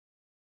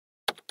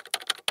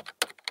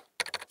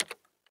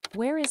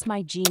Where is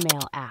my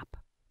Gmail app?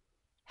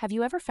 Have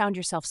you ever found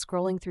yourself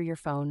scrolling through your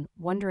phone,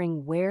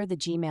 wondering where the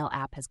Gmail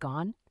app has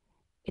gone?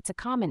 It's a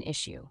common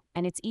issue,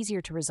 and it's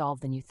easier to resolve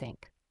than you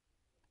think.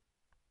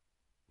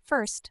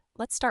 First,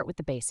 let's start with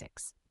the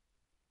basics.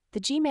 The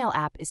Gmail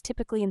app is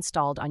typically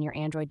installed on your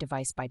Android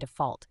device by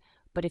default,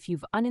 but if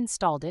you've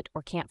uninstalled it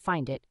or can't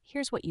find it,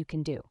 here's what you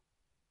can do.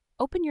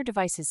 Open your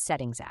device's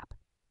Settings app.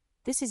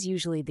 This is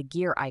usually the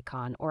gear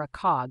icon or a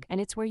cog, and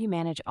it's where you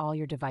manage all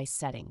your device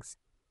settings.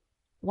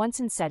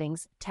 Once in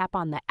Settings, tap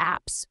on the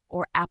Apps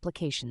or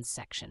Applications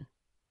section.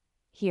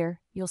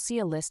 Here, you'll see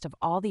a list of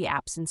all the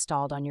apps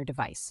installed on your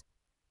device.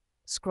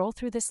 Scroll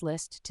through this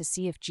list to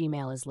see if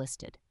Gmail is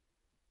listed.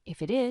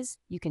 If it is,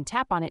 you can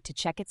tap on it to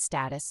check its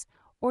status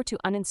or to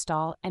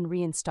uninstall and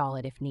reinstall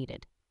it if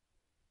needed.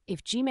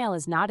 If Gmail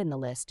is not in the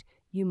list,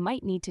 you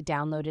might need to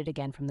download it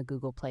again from the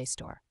Google Play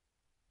Store.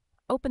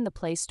 Open the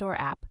Play Store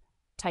app,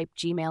 type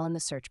Gmail in the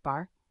search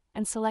bar,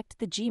 and select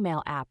the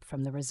Gmail app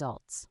from the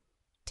results.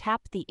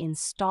 Tap the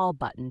Install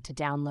button to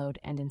download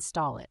and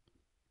install it.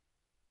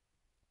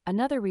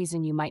 Another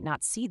reason you might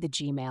not see the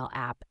Gmail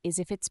app is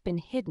if it's been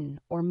hidden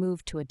or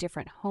moved to a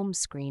different home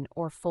screen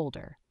or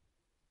folder.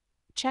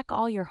 Check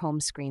all your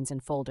home screens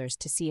and folders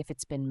to see if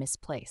it's been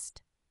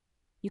misplaced.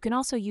 You can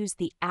also use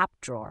the App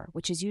Drawer,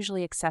 which is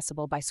usually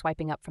accessible by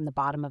swiping up from the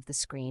bottom of the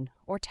screen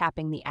or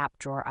tapping the App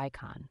Drawer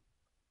icon.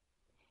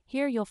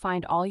 Here you'll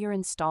find all your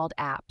installed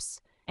apps,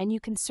 and you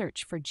can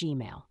search for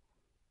Gmail.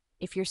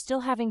 If you're still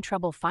having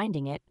trouble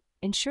finding it,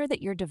 ensure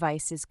that your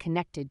device is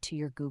connected to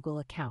your Google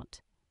account.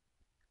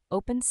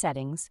 Open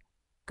Settings,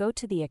 go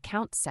to the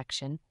Accounts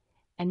section,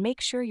 and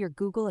make sure your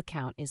Google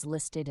account is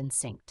listed and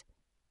synced.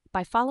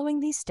 By following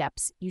these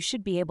steps, you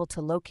should be able to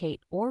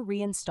locate or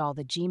reinstall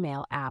the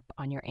Gmail app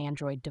on your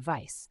Android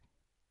device.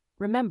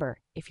 Remember,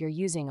 if you're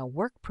using a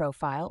work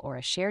profile or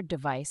a shared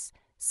device,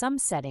 some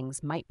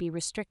settings might be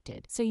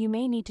restricted, so you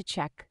may need to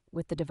check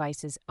with the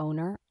device's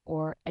owner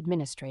or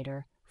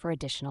administrator for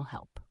additional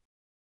help.